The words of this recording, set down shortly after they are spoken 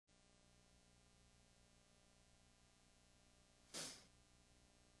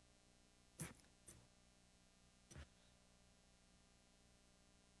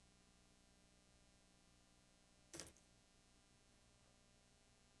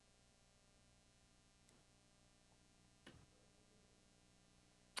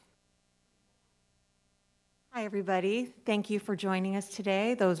Hi, everybody. Thank you for joining us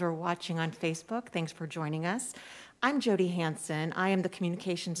today. Those who are watching on Facebook, thanks for joining us. I'm Jody Hanson. I am the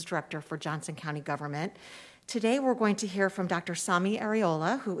Communications Director for Johnson County Government. Today, we're going to hear from Dr. Sanmi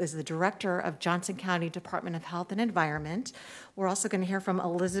Areola, who is the Director of Johnson County Department of Health and Environment. We're also going to hear from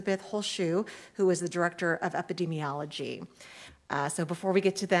Elizabeth Holzschuh, who is the Director of Epidemiology. So before we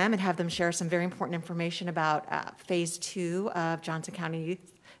get to them and have them share some very important information about Phase 2 of Johnson County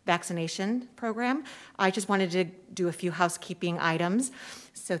vaccination program, I just wanted to do a few housekeeping items.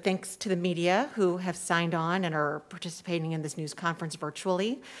 So thanks to the media who have signed on and are participating in this news conference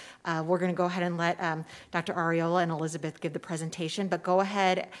virtually. We're going to go ahead and let Dr. Areola and Elizabeth give the presentation, but go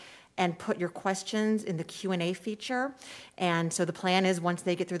ahead and put your questions in the Q&A feature. And so the plan is once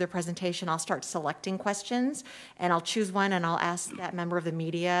they get through their presentation, I'll start selecting questions, and I'll choose one, and I'll ask that member of the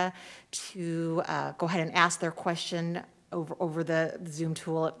media to go ahead and ask their question over the Zoom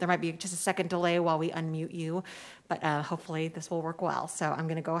tool. There might be just a second delay while we unmute you, but hopefully this will work well. So I'm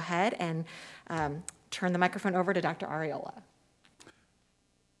going to go ahead and turn the microphone over to Dr. Areola.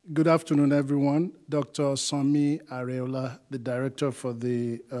 Good afternoon, everyone. Dr. Sanmi Areola, the Director for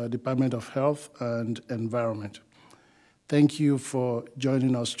the Department of Health and Environment. Thank you for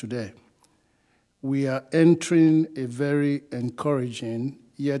joining us today. We are entering a very encouraging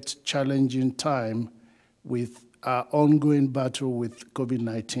yet challenging time with our ongoing battle with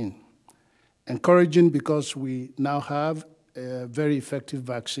COVID-19. Encouraging because we now have very effective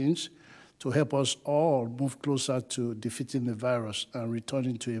vaccines to help us all move closer to defeating the virus and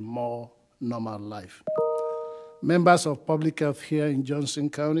returning to a more normal life. Members of public health here in Johnson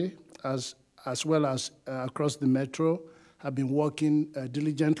County, as well as across the metro, have been working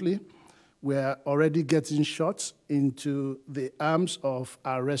diligently. We're already getting shots into the arms of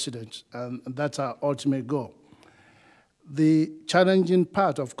our residents, and that's our ultimate goal. The challenging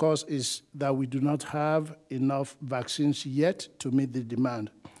part, of course, is that we do not have enough vaccines yet to meet the demand.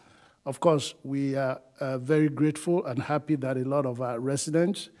 Of course, we are very grateful and happy that a lot of our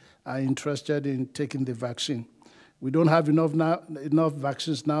residents are interested in taking the vaccine. We don't have enough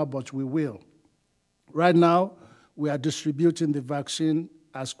vaccines now, but we will. Right now, we are distributing the vaccine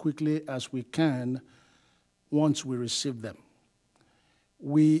as quickly as we can once we receive them.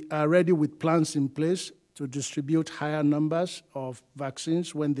 We are ready with plans in place to distribute higher numbers of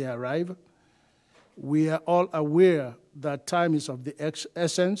vaccines when they arrive. We are all aware that time is of the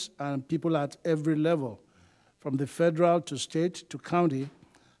essence, and people at every level, from the federal to state to county,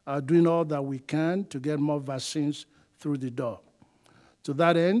 are doing all that we can to get more vaccines through the door. To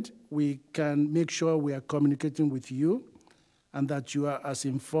that end, we can make sure we are communicating with you and that you are as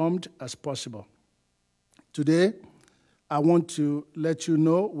informed as possible. Today, I want to let you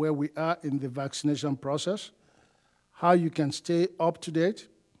know where we are in the vaccination process, how you can stay up to date,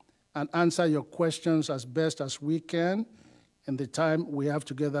 and answer your questions as best as we can in the time we have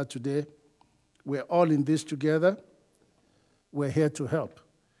together today. We're all in this together. We're here to help.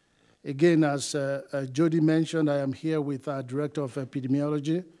 Again, as Jody mentioned, I am here with our Director of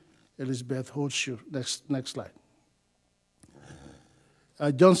Epidemiology, Elizabeth Holzschuh. Next slide.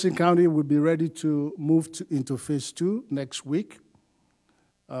 Johnson County will be ready to move into Phase 2 next week.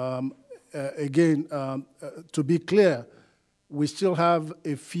 Again, to be clear, we still have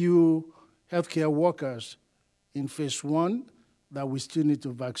a few healthcare workers in Phase 1 that we still need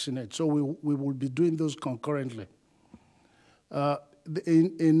to vaccinate. So we will be doing those concurrently.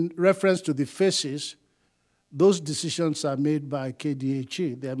 In reference to the phases, those decisions are made by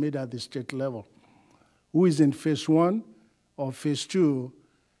JCDHE. They are made at the state level. Who is in Phase 1 or Phase 2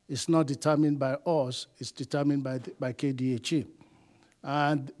 is not determined by us, it's determined by JCDHE.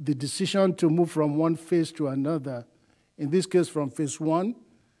 And the decision to move from one phase to another, in this case from Phase 1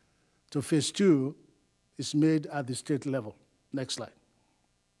 to Phase 2, is made at the state level. Next slide.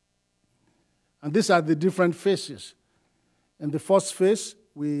 And these are the different phases. In the first phase,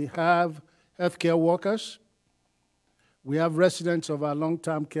 we have healthcare workers. We have residents of our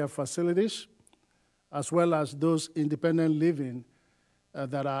long-term care facilities, as well as those independent living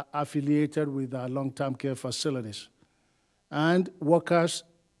that are affiliated with our long-term care facilities, and workers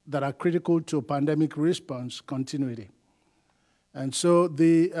that are critical to pandemic response continuity. And so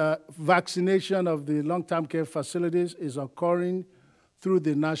the vaccination of the long-term care facilities is occurring through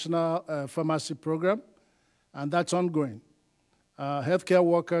the National Pharmacy Program, and that's ongoing. Healthcare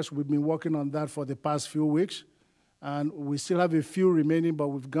workers, we've been working on that for the past few weeks, and we still have a few remaining, but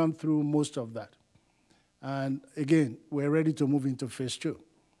we've gone through most of that. And again, we're ready to move into Phase 2.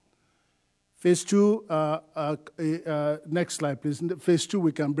 Phase 2, next slide, please. Phase 2,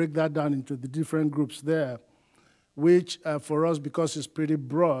 we can break that down into the different groups there, which for us, because it's pretty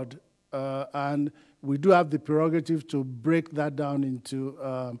broad and we do have the prerogative to break that down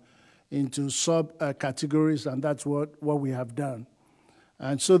into sub-categories, and that's what we have done.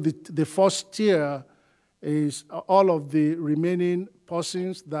 And so the first tier is all of the remaining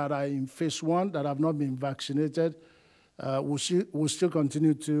persons that are in phase 1 that have not been vaccinated. We'll still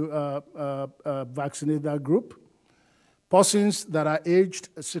continue to vaccinate that group. Persons that are aged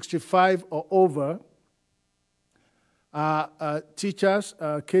 65 or over are teachers,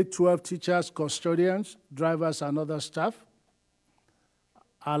 K-12 teachers, custodians, drivers, and other staff.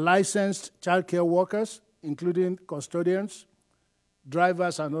 Are licensed childcare workers, including custodians,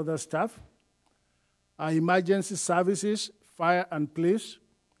 drivers, and other staff. Our emergency services, fire and police,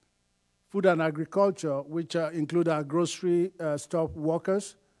 food and agriculture, which include our grocery store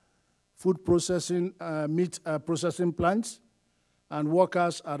workers, food processing, meat processing plants, and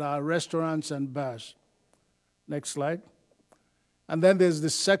workers at our restaurants and bars. Next slide. And then there's the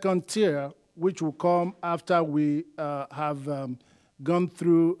second tier, which will come after we have gone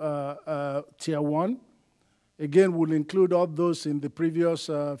through tier 1. Again, we'll include all those in the previous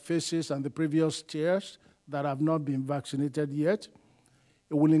phases and the previous tiers that have not been vaccinated yet.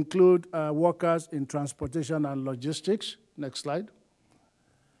 It will include workers in transportation and logistics. Next slide.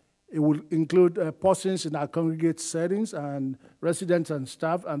 It will include persons in our congregate settings and residents and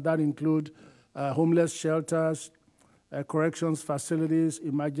staff, and that include homeless shelters, corrections facilities,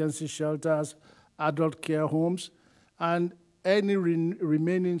 emergency shelters, adult care homes, and any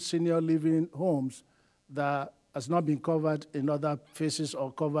remaining senior living homes that has not been covered in other phases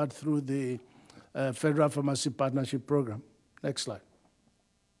or covered through the Federal Pharmacy Partnership Program. Next slide.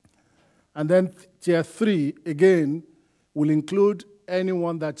 And then tier 3, again, will include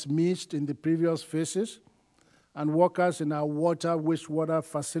anyone that's missed in the previous phases and workers in our water, wastewater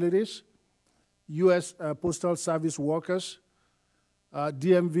facilities, U.S. Postal Service workers,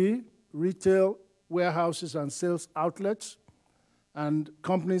 DMV, retail, warehouses and sales outlets, and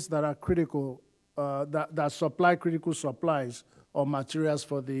companies that are critical, that supply critical supplies or materials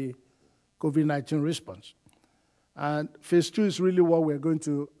for the COVID-19 response. And phase 2 is really what we're going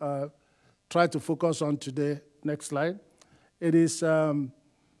to try to focus on today. Next slide. It is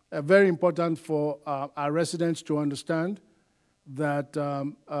very important for our residents to understand that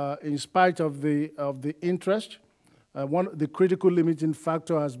in spite of the interest, the critical limiting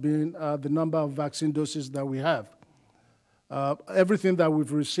factor has been the number of vaccine doses that we have. Everything that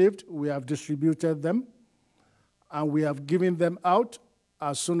we've received, we have distributed them, and we have given them out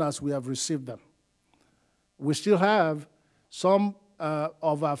as soon as we have received them. We still have some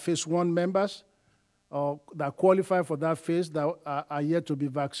of our phase 1 members that qualify for that phase that are yet to be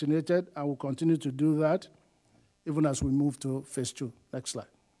vaccinated, and will continue to do that even as we move to phase 2. Next slide.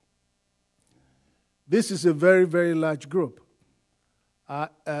 This is a very, very large group. I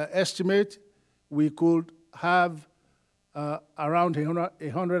estimate we could have around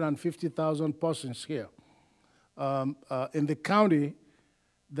 150,000 persons here. In the county,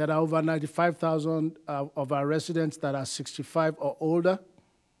 there are over 95,000 of our residents that are 65 or older.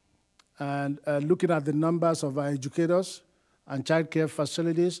 And looking at the numbers of our educators and childcare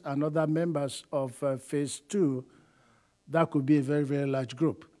facilities and other members of phase 2, that could be a very, very large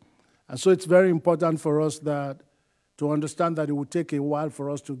group. And so it's very important for us to understand that it will take a while for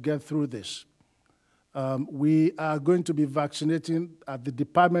us to get through this. We are going to be vaccinating at the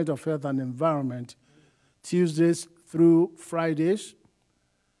Department of Health and Environment Tuesdays through Fridays.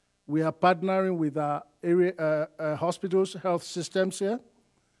 We are partnering with our area hospitals, health systems here,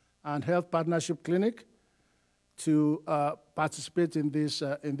 and Health Partnership Clinic to participate in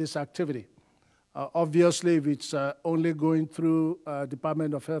this activity. Obviously, if it's only going through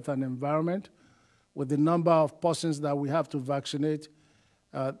Department of Health and Environment, with the number of persons that we have to vaccinate,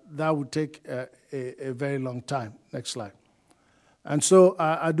 that would take a very long time. Next slide. And so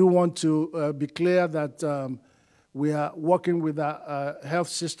I do want to be clear that we are working with our health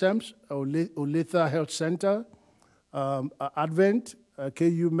systems, Olathe Health Center, Advent,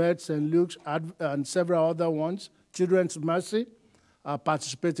 KU Med, St. Luke's, and several other ones. Children's Mercy are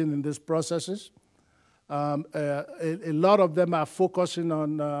participating in these processes. A lot of them are focusing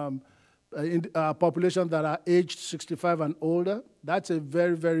on a population that are aged 65 and older. That's a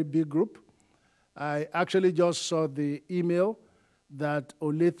very, very big group. I actually just saw the email that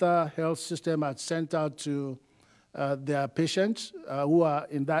Olathe Health System had sent out to their patients who are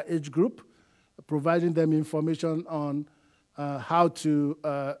in that age group, providing them information on how to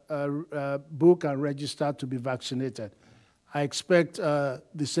book and register to be vaccinated. I expect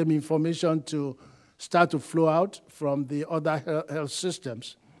the same information to start to flow out from the other health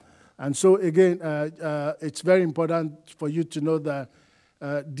systems. And so again, it's very important for you to know that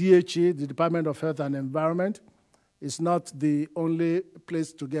DHE, the Department of Health and Environment, is not the only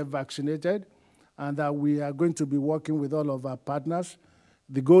place to get vaccinated, and that we are going to be working with all of our partners.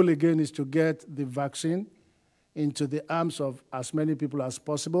 The goal, again, is to get the vaccine into the arms of as many people as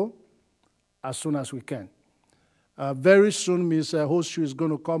possible as soon as we can. Very soon, Ms. Holzschuh is going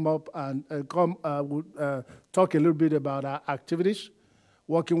to come up and talk a little bit about our activities,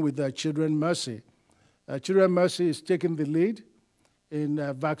 working with Children Mercy. Children Mercy is taking the lead in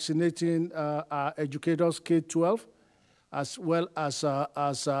vaccinating our educators, K-12, as well as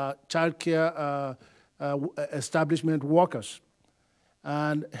child care establishment workers.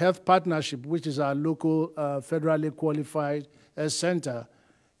 And Health Partnership, which is our local federally qualified health center,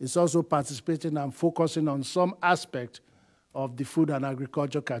 is also participating and focusing on some aspect of the food and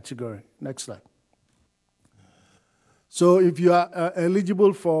agriculture category. Next slide. So if you are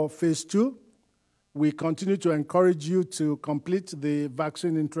eligible for phase 2, we continue to encourage you to complete the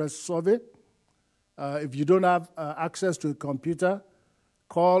vaccine interest survey. If you don't have access to a computer,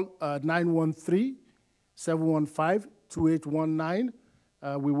 call 913-715-2819.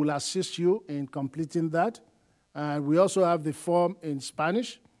 We will assist you in completing that. And we also have the form in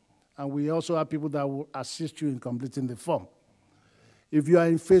Spanish, and we also have people that will assist you in completing the form. If you are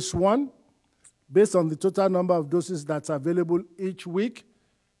in phase 1, based on the total number of doses that's available each week,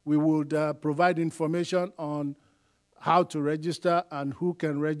 we would provide information on how to register and who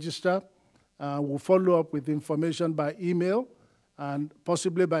can register. We'll follow up with information by email and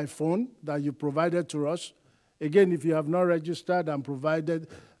possibly by phone that you provided to us. Again, if you have not registered and provide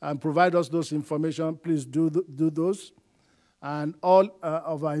us those information, please do those. And all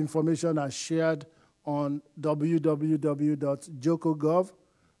of our information are shared on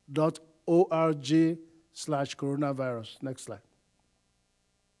www.jocogov.org/coronavirus. Next slide.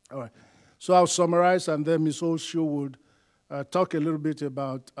 All right. So I'll summarize, and then Ms. Holzschuh would talk a little bit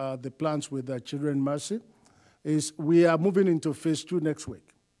about the plans with Children Mercy. We are moving into phase 2 next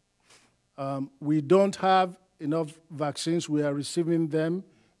week. We don't have enough vaccines. We are receiving them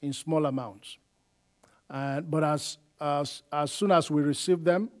in small amounts. But as soon as we receive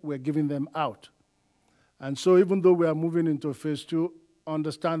them, we're giving them out. And so even though we are moving into phase 2,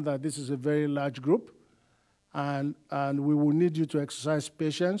 understand that this is a very large group, and we will need you to exercise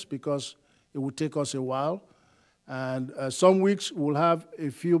patience because it will take us a while. And some weeks we'll have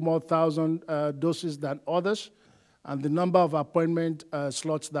a few more thousand doses than others, and the number of appointment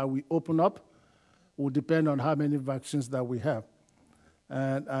slots that we open up will depend on how many vaccines that we have.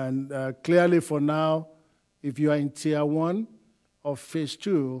 And clearly for now, if you are in Tier 1 of phase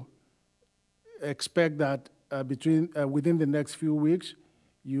 2, expect that within the next few weeks,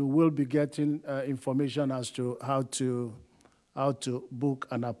 you will be getting information as to how to book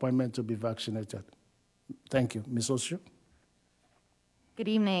an appointment to be vaccinated. Thank you. Ms. Holzschuh? Good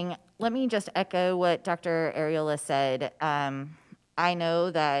evening. Let me just echo what Dr. Areola said. I know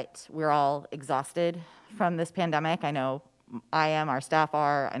that we're all exhausted from this pandemic. I know I am, our staff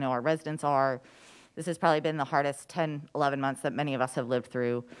are, I know our residents are. This has probably been the hardest 10, 11 months that many of us have lived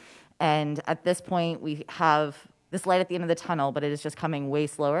through. And at this point, we have this light at the end of the tunnel, but it is just coming way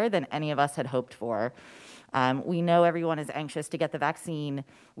slower than any of us had hoped for. We know everyone is anxious to get the vaccine.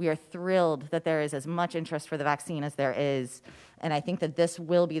 We are thrilled that there is as much interest for the vaccine as there is. And I think that this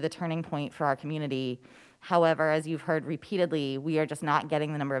will be the turning point for our community. However, as you've heard repeatedly, we are just not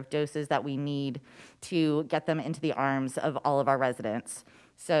getting the number of doses that we need to get them into the arms of all of our residents.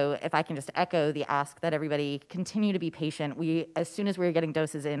 So if I can just echo the ask that everybody continue to be patient. As soon as we're getting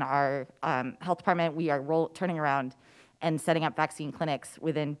doses in our health department, we are turning around and setting up vaccine clinics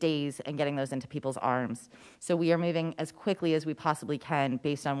within days and getting those into people's arms. So we are moving as quickly as we possibly can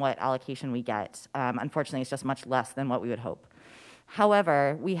based on what allocation we get. Unfortunately, it's just much less than what we would hope.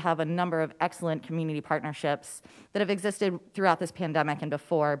 However, we have a number of excellent community partnerships that have existed throughout this pandemic and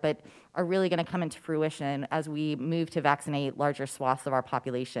before, but are really going to come into fruition as we move to vaccinate larger swaths of our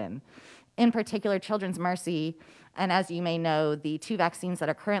population. In particular, Children's Mercy, and as you may know, the 2 vaccines that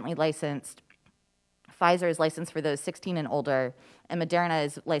are currently licensed, Pfizer is licensed for those 16 and older, and Moderna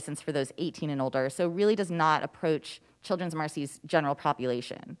is licensed for those 18 and older, so really does not approach Children's Mercy's general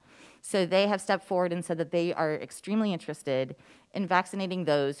population. So they have stepped forward and said that they are extremely interested in vaccinating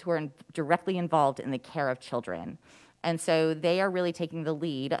those who are directly involved in the care of children. And so they are really taking the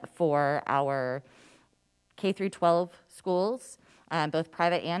lead for our K through 12 schools, both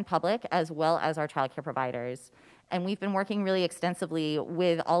private and public, as well as our child care providers. And we've been working really extensively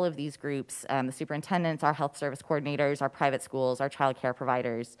with all of these groups, the superintendents, our health service coordinators, our private schools, our child care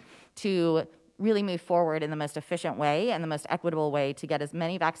providers, to really move forward in the most efficient way and the most equitable way to get as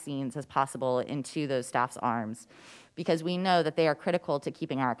many vaccines as possible into those staff's arms, because we know that they are critical to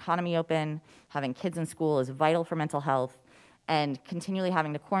keeping our economy open. Having kids in school is vital for mental health, and continually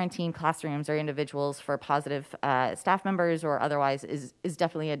having to quarantine classrooms or individuals for positive staff members or otherwise is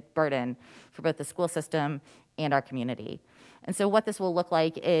definitely a burden for both the school system and our community. And so what this will look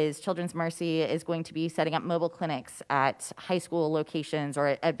like is Children's Mercy is going to be setting up mobile clinics at high school locations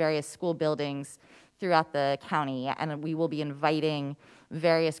or at various school buildings throughout the county, and we will be inviting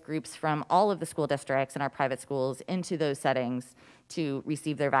various groups from all of the school districts and our private schools into those settings to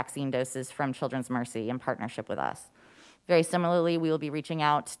receive their vaccine doses from Children's Mercy in partnership with us. Very similarly, we will be reaching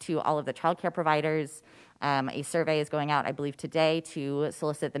out to all of the childcare providers. A survey is going out, I believe, today to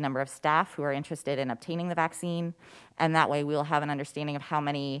solicit the number of staff who are interested in obtaining the vaccine, and that way we will have an understanding of how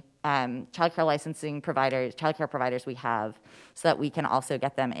many childcare licensing providers, childcare providers we have, so that we can also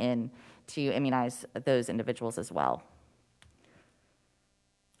get them in to immunize those individuals as well.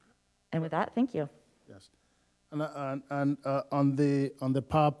 And with that, thank you. Yes. And on the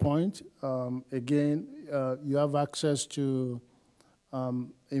PowerPoint, again, you have access to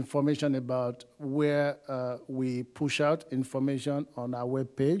information about where we push out information on our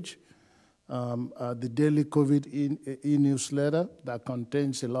webpage, the daily COVID e-newsletter that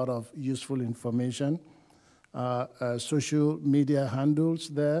contains a lot of useful information, social media handles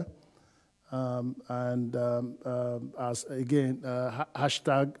there, and as again,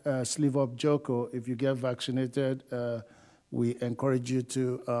 hashtag #SleeveUpJoco. If you get vaccinated, we encourage you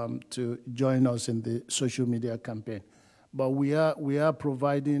to join us in the social media campaign. But we are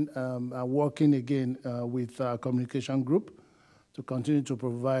providing, working again with our communication group to continue to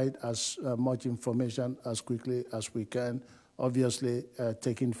provide as much information as quickly as we can, obviously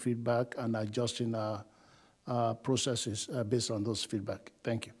taking feedback and adjusting our processes based on those feedback.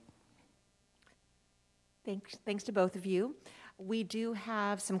 Thank you. Thanks to both of you. We do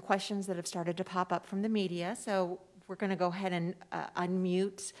have some questions that have started to pop up from the media, so we're going to go ahead and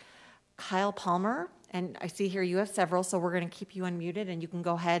unmute Kyle Palmer. And I see here you have several, so we're going to keep you unmuted, and you can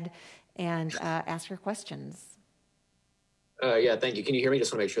go ahead and ask your questions. Yeah, thank you. Can you hear me?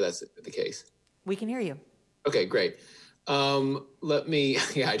 Just want to make sure that's the case. We can hear you. Okay, great. I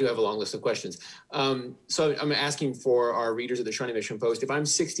do have a long list of questions. So I'm asking for our readers of the Shawnee Mission Post, if I'm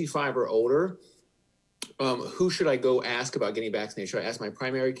 65 or older, who should I go ask about getting vaccinated? Should I ask my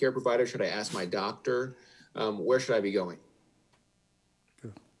primary care provider? Should I ask my doctor? Where should I be going?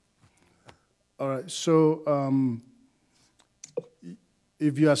 Good. All right. So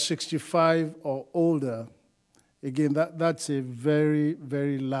if you are 65 or older, again, that's a very,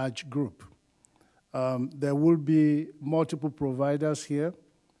 very large group. There will be multiple providers here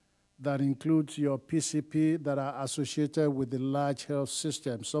that includes your PCP that are associated with the large health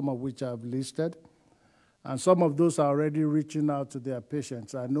systems, some of which I've listed. And some of those are already reaching out to their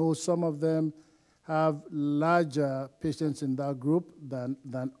patients. I know some of them have larger patients in that group than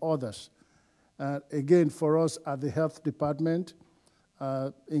others. Again, for us at the health department,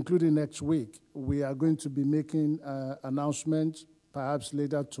 including next week, we are going to be making announcements, perhaps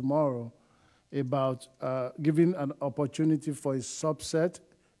later tomorrow, about giving an opportunity for a subset,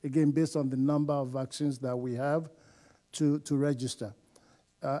 again, based on the number of vaccines that we have, to register.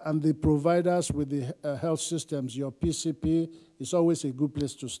 And the providers with the health systems, your PCP is always a good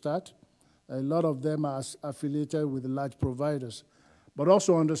place to start. A lot of them are affiliated with the large providers. But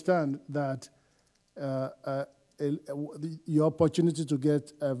also understand that your opportunity to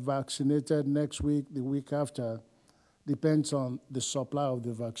get vaccinated next week, the week after, depends on the supply of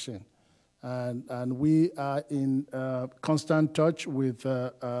the vaccine. And we are in constant touch with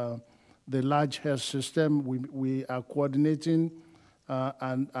the large health system. We are coordinating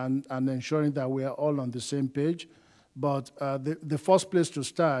and ensuring that we are all on the same page. But the first place to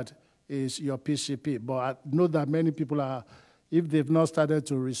start is your PCP. But I know that many people are, if they've not started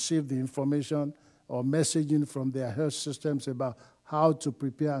to receive the information or messaging from their health systems about how to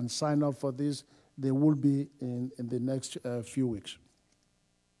prepare and sign up for this, they will be in the next few weeks.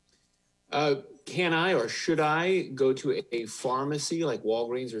 Can I or should I go to a pharmacy like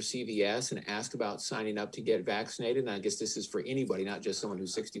Walgreens or CVS and ask about signing up to get vaccinated? And I guess this is for anybody, not just someone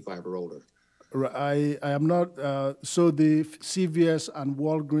who's 65 or older. I am not. So the CVS and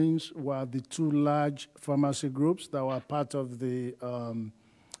Walgreens were the two large pharmacy groups that were part of the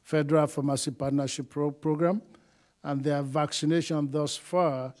Federal Pharmacy Partnership Program. And their vaccination thus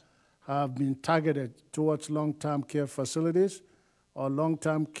far have been targeted towards long-term care facilities or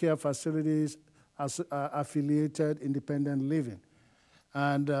long-term care facilities as affiliated independent living.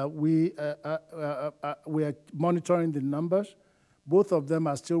 And we are monitoring the numbers, both of them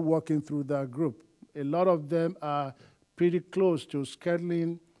are still working through that group. A lot of them are pretty close to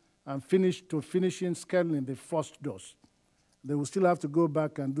scheduling and finishing scheduling the first dose. They will still have to go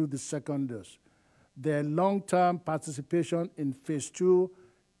back and do the second dose. Their long-term participation in phase 2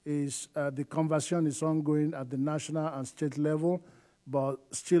 is, the conversation is ongoing at the national and state level, but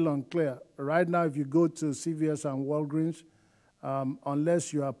still unclear. Right now, if you go to CVS and Walgreens,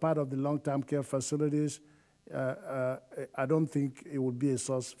 unless you are part of the long-term care facilities, I don't think it would be a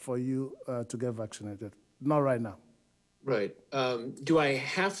source for you to get vaccinated. Not right now. Right. Do I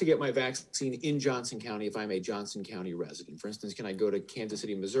have to get my vaccine in Johnson County if I'm a Johnson County resident? For instance, can I go to Kansas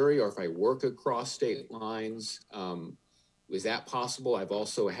City, Missouri, or if I work across state lines? Is that possible? I've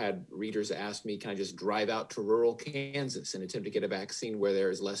also had readers ask me, can I just drive out to rural Kansas and attempt to get a vaccine where there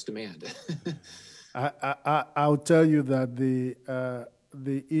is less demand? I'll tell you that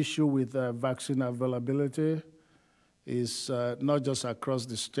the issue with vaccine availability is not just across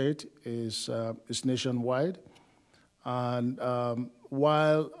the state, it's nationwide. And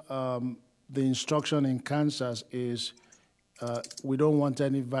while the instruction in Kansas is we don't want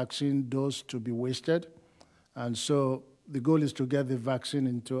any vaccine dose to be wasted, and so the goal is to get the vaccine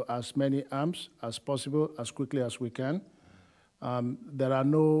into as many arms as possible, as quickly as we can. There are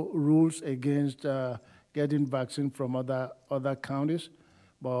no rules against getting vaccine from other counties,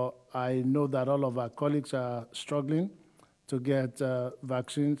 but I know that all of our colleagues are struggling to get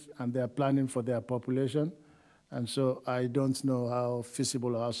vaccines, and they're planning for their population. And so I don't know how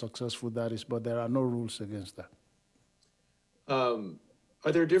feasible or how successful that is, but there are no rules against that.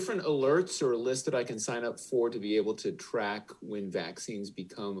 Are there different alerts or lists that I can sign up for to be able to track when vaccines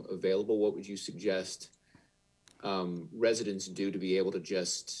become available? What would you suggest residents do to be able to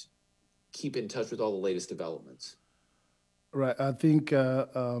just keep in touch with all the latest developments? Right. I think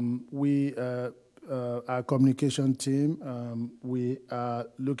our communication team, we are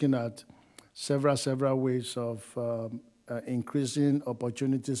looking at several ways of increasing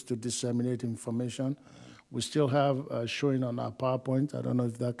opportunities to disseminate information. We still have showing on our PowerPoint. I don't know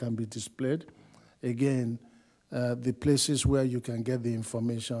if that can be displayed. Again, the places where you can get the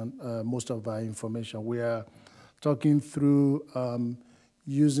information, most of our information. We are talking through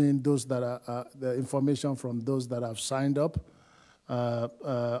using those that are the information from those that have signed up,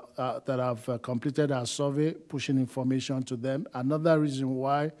 that have completed our survey, pushing information to them. Another reason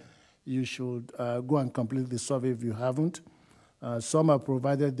why you should go and complete the survey if you haven't. Some have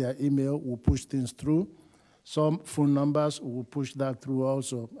provided their email, we'll push things through. Some phone numbers, we'll push that through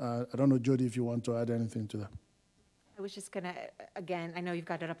also. I don't know, Jody, if you want to add anything to that. I was just going to, again, I know you've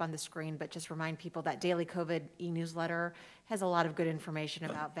got it up on the screen, but just remind people that Daily COVID e-newsletter has a lot of good information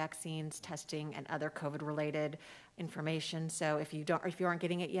about vaccines, testing, and other COVID-related information. So if you aren't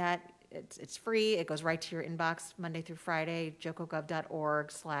getting it yet, it's free. It goes right to your inbox Monday through Friday,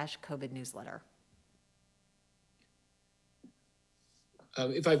 jocogov.org/COVID newsletter.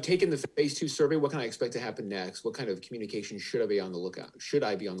 If I've taken the phase 2 survey, what can I expect to happen next? What kind of communication should I be on the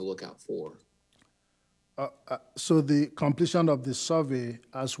lookout for? So the completion of the survey,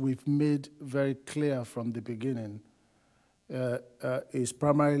 as we've made very clear from the beginning, is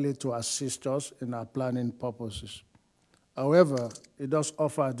primarily to assist us in our planning purposes. However, it does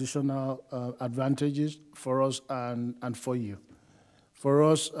offer additional advantages for us and for you. For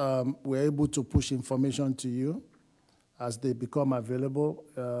us, we're able to push information to you as they become available.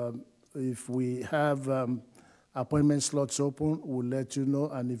 If we have appointment slots open, we'll let you know.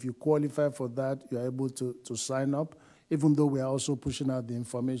 And if you qualify for that, you're able to sign up, even though we are also pushing out the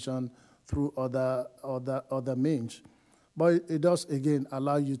information through other means. But it does, again,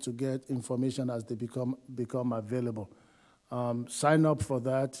 allow you to get information as they become available. Sign up for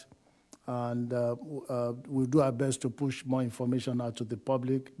that, and we'll do our best to push more information out to the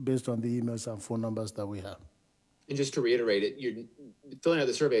public based on the emails and phone numbers that we have. And just to reiterate it, you're filling out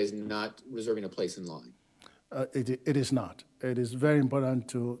the survey is not reserving a place in line. It is not. It is very important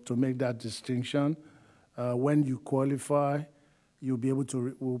to make that distinction. When you qualify, you'll be able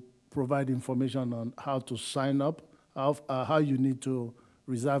to we'll provide information on how to sign up, how you need to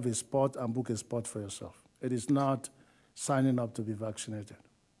reserve a spot and book a spot for yourself. It is not signing up to be vaccinated.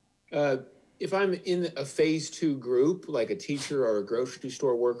 If I'm in a phase 2 group, like a teacher or a grocery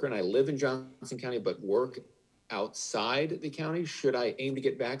store worker, and I live in Johnson County but work outside the county, should I aim to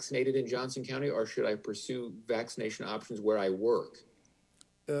get vaccinated in Johnson County, or should I pursue vaccination options where I work?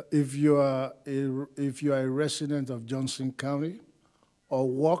 If you are a resident of Johnson County or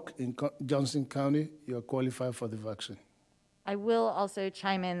work in Johnson County, you're qualified for the vaccine. I will also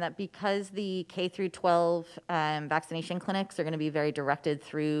chime in that because the K through 12 vaccination clinics are going to be very directed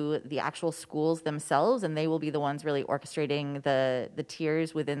through the actual schools themselves, and they will be the ones really orchestrating the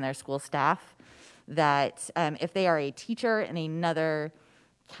tiers within their school staff, that if they are a teacher in another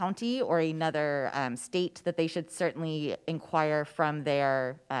county or another state, that they should certainly inquire from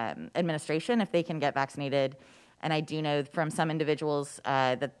their administration if they can get vaccinated. And I do know from some individuals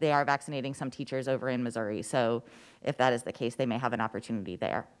that they are vaccinating some teachers over in Missouri. So if that is the case, they may have an opportunity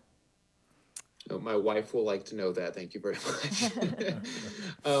there. Oh, my wife will like to know that. Thank you very much.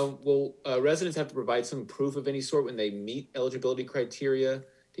 Will residents have to provide some proof of any sort when they meet eligibility criteria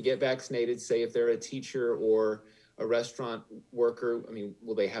to get vaccinated? Say if they're a teacher or a restaurant worker, I mean,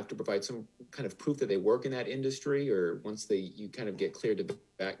 will they have to provide some kind of proof that they work in that industry, or once you kind of get cleared to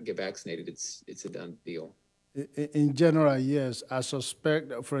get vaccinated, it's a done deal? In general, yes. I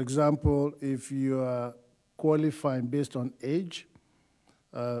suspect, for example, if you are qualifying based on age,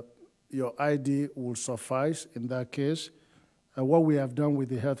 your ID will suffice in that case. What we have done with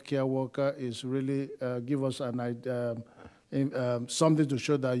the healthcare worker is really give us an idea, something to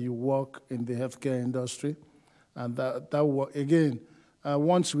show that you work in the healthcare industry. And that will, again,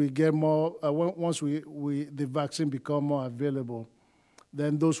 once we get more, once the vaccine become more available,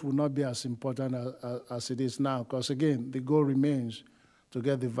 then those will not be as important as it is now. Because again, the goal remains to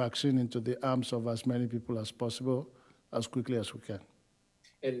get the vaccine into the arms of as many people as possible, as quickly as we can.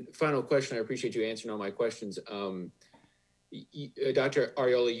 And final question, I appreciate you answering all my questions. Dr.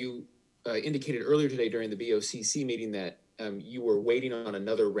 Areola, you indicated earlier today during the BOCC meeting that you were waiting on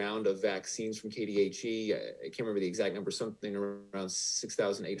another round of vaccines from JCDHE. I can't remember the exact number, something around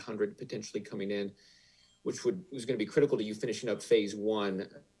 6,800 potentially coming in, which was going to be critical to you finishing up phase 1.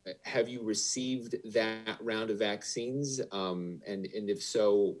 Have you received that round of vaccines? And if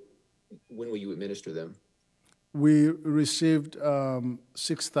so, when will you administer them? We received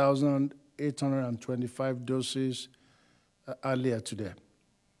 6,825 doses earlier today.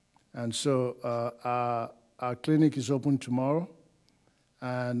 And so our clinic is open tomorrow,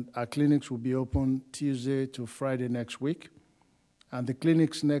 and our clinics will be open Tuesday to Friday next week. And the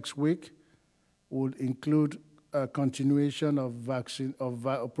clinics next week would include a continuation of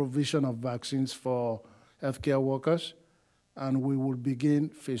provision of vaccines for healthcare workers, and we will begin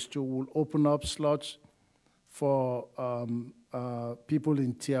phase 2. We'll open up slots for people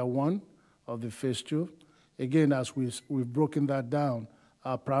in tier 1 of the phase 2. Again, as we've broken that down,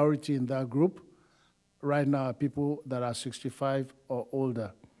 our priority in that group right now are people that are 65 or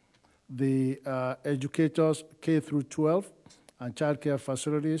older. The educators K through 12 and childcare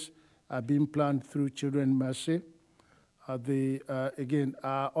facilities are being planned through Children's Mercy. Again,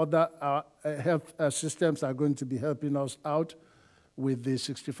 our other health systems are going to be helping us out with the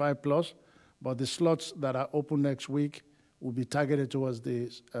 65 plus, but the slots that are open next week will be targeted towards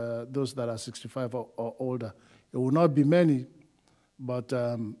those that are 65 or older. It will not be many, but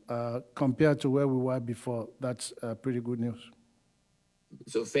compared to where we were before, that's pretty good news.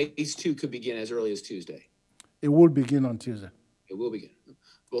 So phase 2 could begin as early as Tuesday? It will begin on Tuesday. It will begin.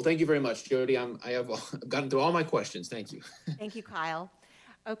 Well, thank you very much, Jody. I've gotten through all my questions. Thank you. Thank you, Kyle.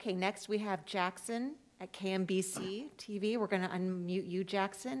 Okay, next we have Jackson at KMBC TV. We're going to unmute you,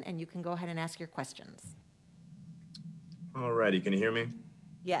 Jackson, and you can go ahead and ask your questions. All righty, can you hear me?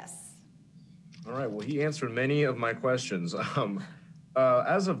 Yes. All right, well, he answered many of my questions.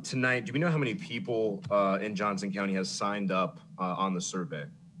 As of tonight, do we know how many people in Johnson County has signed up on the survey?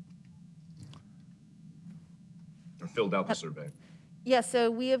 Or filled out the survey? Yeah, so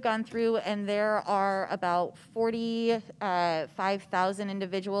we have gone through, and there are about 45,000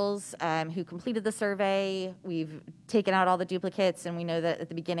 individuals who completed the survey. We've taken out all the duplicates, and we know that at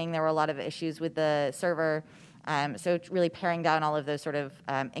the beginning there were a lot of issues with the server. So it's really paring down all of those sort of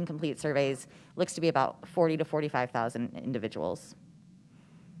incomplete surveys. Looks to be about 40 to 45,000 individuals.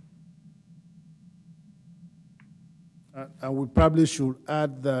 And we probably should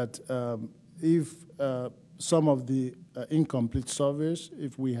add that if some of the incomplete surveys,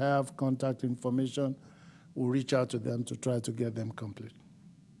 if we have contact information, we'll reach out to them to try to get them completed.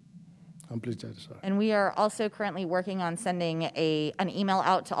 Sorry. And we are also currently working on sending an email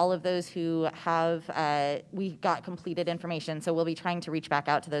out to all of those who have we got completed information. So we'll be trying to reach back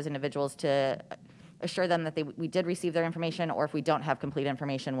out to those individuals to assure them that we did receive their information, or if we don't have complete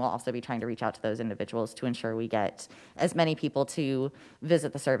information, we'll also be trying to reach out to those individuals to ensure we get as many people to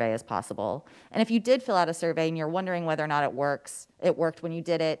visit the survey as possible. And if you did fill out a survey and you're wondering whether or not it worked when you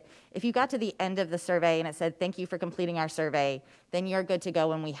did it, if you got to the end of the survey and it said, "Thank you for completing our survey," then you're good to go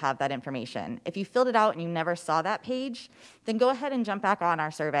when we have that information. If you filled it out and you never saw that page, then go ahead and jump back on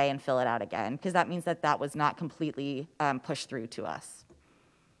our survey and fill it out again, because that means that was not completely pushed through to us.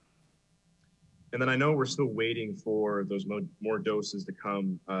 And then I know we're still waiting for those more doses to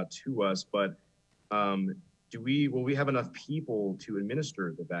come to us, but will we have enough people to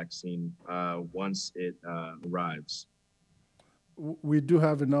administer the vaccine once it arrives? We do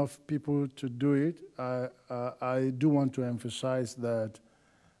have enough people to do it. I do want to emphasize that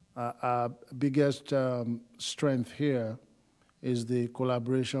our biggest strength here is the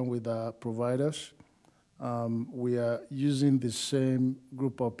collaboration with our providers. We are using the same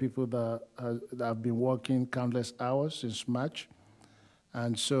group of people that have been working countless hours since March.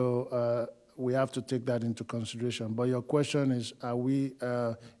 And so we have to take that into consideration. But your question is, are we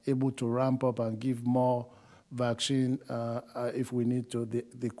able to ramp up and give more vaccine if we need to?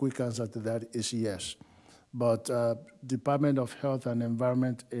 The quick answer to that is yes. But Department of Health and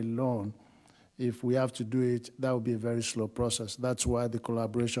Environment alone, if we have to do it, that would be a very slow process. That's why the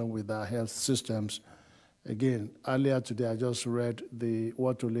collaboration with our health systems. Again, earlier today, I just read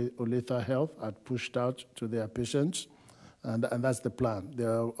what Olathe Health had pushed out to their patients, and that's the plan. They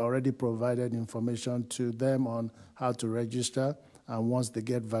already provided information to them on how to register, and once they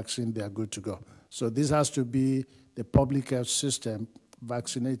get vaccine, they are good to go. So this has to be the public health system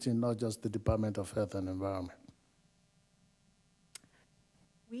vaccinating, not just the Department of Health and Environment.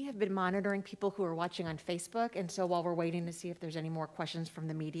 We have been monitoring people who are watching on Facebook, and so while we're waiting to see if there's any more questions from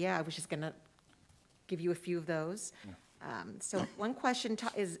the media, I was just going to give you a few of those. So one question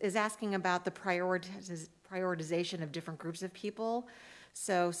is asking about the prioritization of different groups of people.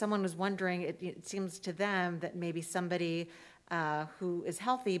 So someone was wondering, it seems to them that maybe somebody who is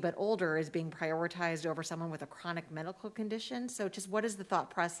healthy but older is being prioritized over someone with a chronic medical condition. So just what is the thought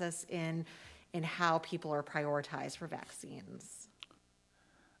process in how people are prioritized for vaccines?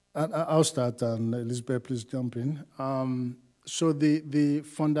 I'll start, and Elizabeth, please jump in. So the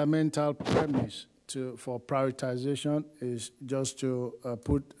fundamental premise for prioritization is just to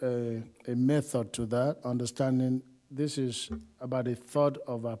put a method to that, understanding this is about a third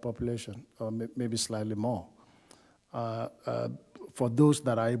of our population, or maybe slightly more, for those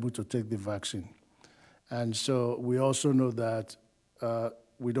that are able to take the vaccine. And so we also know that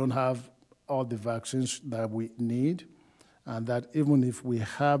we don't have all the vaccines that we need, and that even if we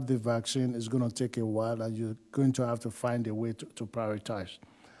have the vaccine, it's going to take a while, and you're going to have to find a way to prioritize.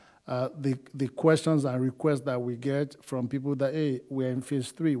 The questions and requests that we get from people that, hey, we're in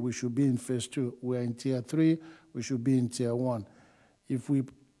phase 3, we should be in phase 2. We're in tier 3, we should be in tier 1. If we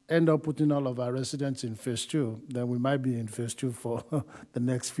end up putting all of our residents in phase 2, then we might be in phase 2 for the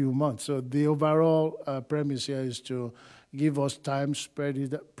next few months. So the overall premise here is to give us time, spread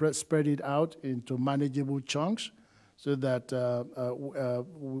it out into manageable chunks so that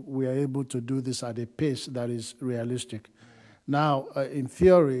we are able to do this at a pace that is realistic. Now, in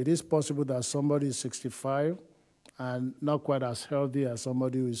theory, it is possible that somebody is 65 and not quite as healthy as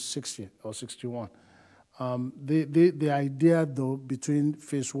somebody who is 60 or 61. The idea, though, between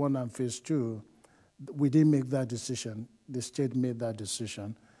phase 1 and phase 2, we didn't make that decision. The state made that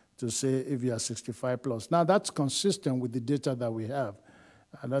decision to say if you are 65 plus. Now, that's consistent with the data that we have.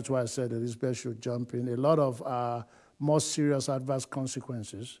 And that's why I said Elizabeth should jump in. A lot of more serious adverse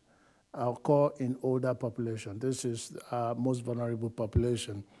consequences occur in older population. This is our most vulnerable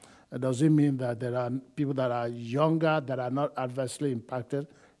population. It doesn't mean that there are people that are younger that are not adversely impacted.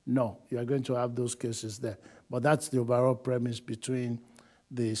 No, you are going to have those cases there. But that's the overall premise between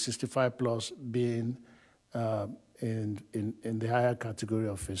the 65 plus being in the higher category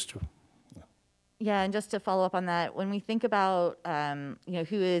of phase 2. Yeah, and just to follow up on that, when we think about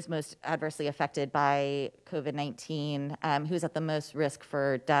who is most adversely affected by COVID-19, who's at the most risk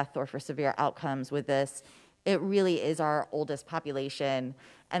for death or for severe outcomes with this, it really is our oldest population,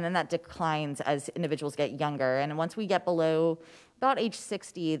 and then that declines as individuals get younger. And once we get below about age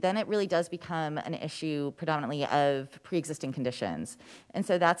 60, then it really does become an issue predominantly of pre-existing conditions. And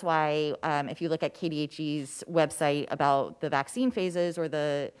so that's why if you look at KDHE's website about the vaccine phases or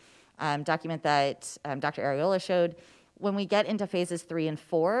the document that Dr. Areola showed, when we get into phases 3 and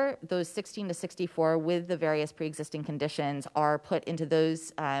 4, those 16 to 64 with the various pre-existing conditions are put into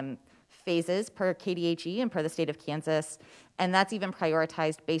those phases per KDHE and per the state of Kansas. And that's even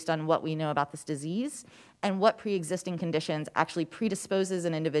prioritized based on what we know about this disease and what pre-existing conditions actually predisposes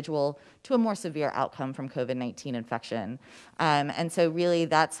an individual to a more severe outcome from COVID-19 infection. And so really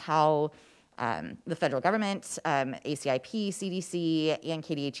that's how the federal government, ACIP, CDC, and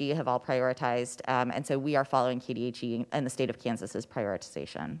KDHE have all prioritized. And so we are following KDHE and the state of Kansas's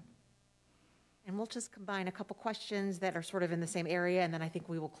prioritization. And we'll just combine a couple questions that are sort of in the same area, and then I think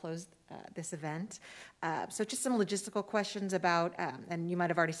we will close this event. So just some logistical questions about, and you might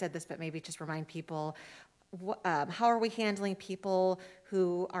have already said this, but maybe just remind people, how are we handling people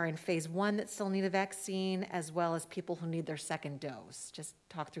who are in phase 1 that still need a vaccine, as well as people who need their second dose? Just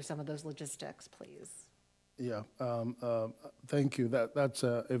talk through some of those logistics, please. Yeah, thank you. That's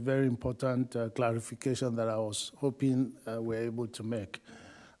a very important clarification that I was hoping we're able to make.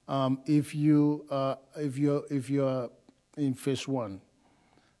 If you're in phase 1,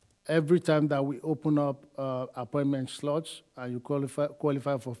 every time that we open up appointment slots and you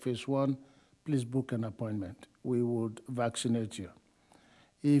qualify for phase 1, please book an appointment. We would vaccinate you.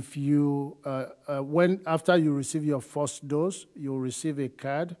 If you, after you receive your first dose, you'll receive a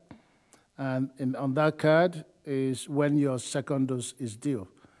card, and on that card is when your second dose is due.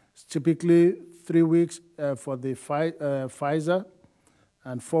 It's typically 3 weeks for the Pfizer,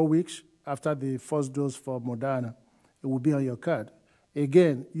 and 4 weeks after the first dose for Moderna. It will be on your card.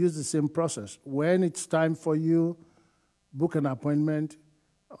 Again, use the same process. When it's time for you, book an appointment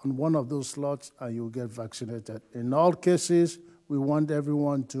on one of those slots and you'll get vaccinated. In all cases, we want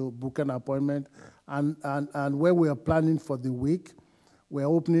everyone to book an appointment. And when we are planning for the week, we're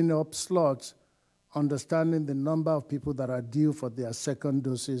opening up slots, understanding the number of people that are due for their second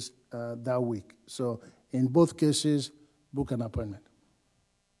doses that week. So in both cases, book an appointment.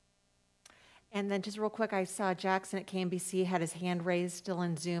 And then just real quick, I saw Jackson at KMBC had his hand raised still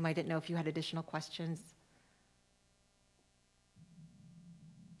in Zoom. I didn't know if you had additional questions.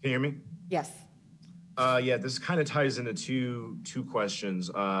 Can you hear me? Yes. Yeah, this kind of ties into two questions.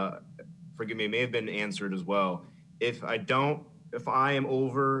 Forgive me, it may have been answered as well. If I am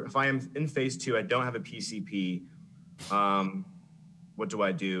in phase 2, I don't have a PCP, what do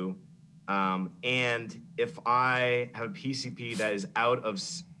I do? And if I have a PCP that is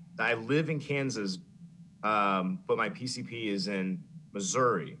I live in Kansas, but my PCP is in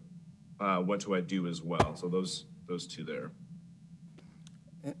Missouri, what do I do as well? So those two there.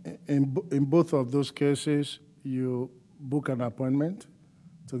 In both of those cases, you book an appointment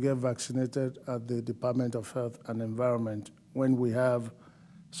to get vaccinated at the Department of Health and Environment when we have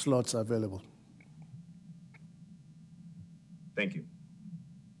slots available. Thank you.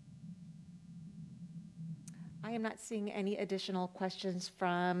 I am not seeing any additional questions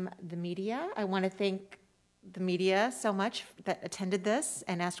from the media. I want to thank the media so much that attended this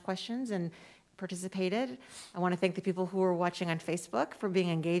and asked questions and participated. I want to thank the people who are watching on Facebook for being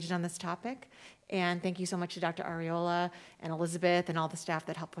engaged on this topic. And thank you so much to Dr. Areola and Elizabeth and all the staff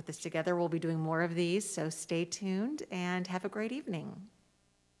that helped put this together. We'll be doing more of these, so stay tuned and have a great evening.